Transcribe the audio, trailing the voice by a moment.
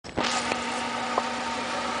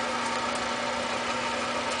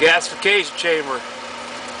Gasification chamber.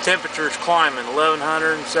 Temperature's climbing.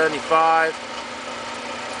 1175.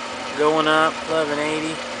 Going up.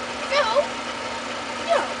 1180. No.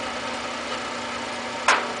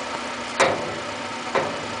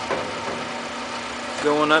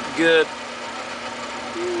 Going up good.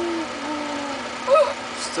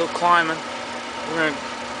 Still climbing. We're going to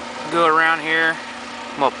go around here.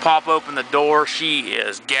 I'm going to pop open the door. She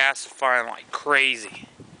is gasifying like crazy.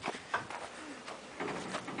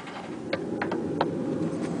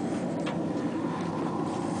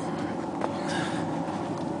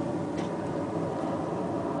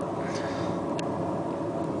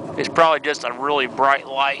 It's probably just a really bright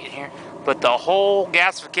light in here, but the whole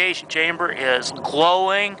gasification chamber is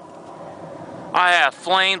glowing. I have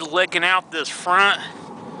flames licking out this front.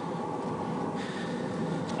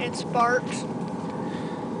 It sparks.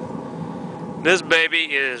 This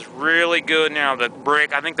baby is really good now. The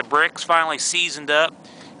brick, I think the brick's finally seasoned up.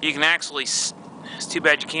 You can actually, it's too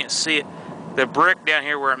bad you can't see it. The brick down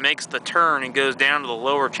here where it makes the turn and goes down to the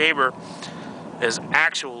lower chamber is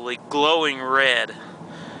actually glowing red.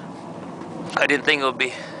 I didn't think it would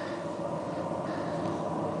be.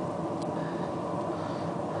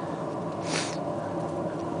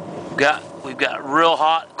 We've got real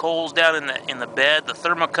hot coals down in the bed. The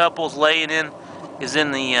thermocouple is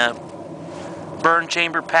in the burn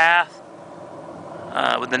chamber path.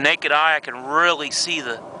 With the naked eye, I can really see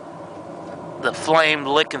the flame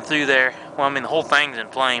licking through there. Well, I mean the whole thing's in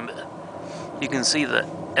flame, but you can see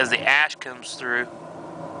as the ash comes through.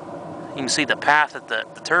 You can see the path that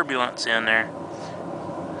the turbulence in there.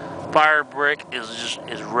 Firebrick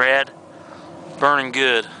is red, burning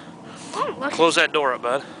good. Oh, close that door up,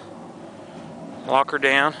 bud. Lock her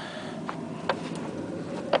down.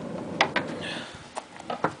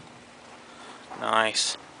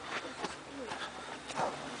 Nice.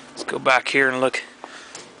 Let's go back here and look.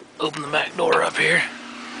 Open the back door up here.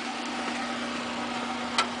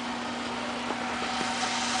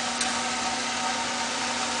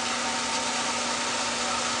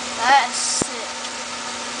 That's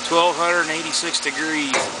sick. 1286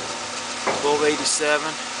 degrees.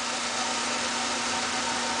 1287.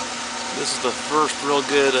 This is the first real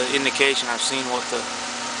good indication I've seen what the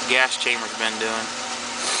gas chamber's been doing.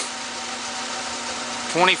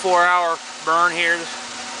 24-hour burn here.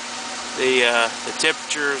 The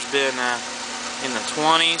temperature's been in the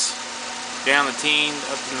 20s, down the teens,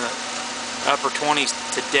 up in the upper 20s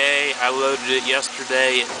today. I loaded it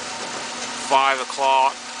yesterday at 5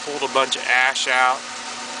 o'clock, pulled a bunch of ash out,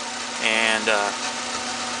 and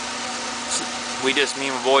me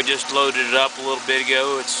and my boy just loaded it up a little bit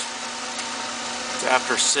ago. It's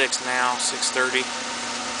after 6 now, 6:30.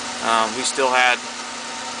 We still had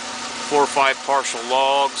 4 or 5 partial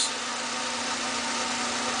logs.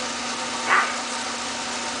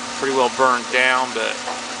 Pretty well burned down, but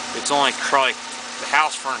it's only probably, the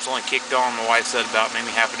house furnace only kicked on, my wife said, about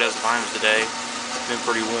maybe half a dozen times today. It's been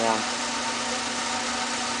pretty warm.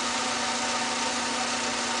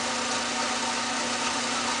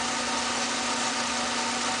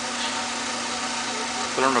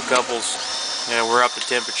 Thermocouples, yeah, we're up to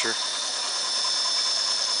temperature.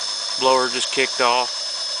 Blower just kicked off.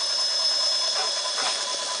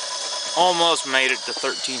 Almost made it to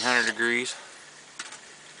 1300 degrees.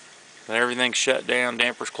 But everything's shut down,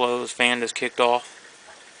 dampers closed, fan just kicked off.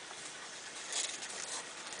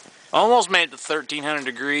 Almost made it to 1300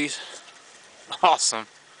 degrees. Awesome.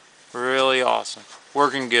 Really awesome.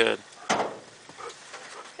 Working good.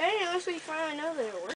 Hey, unless we finally know that it works.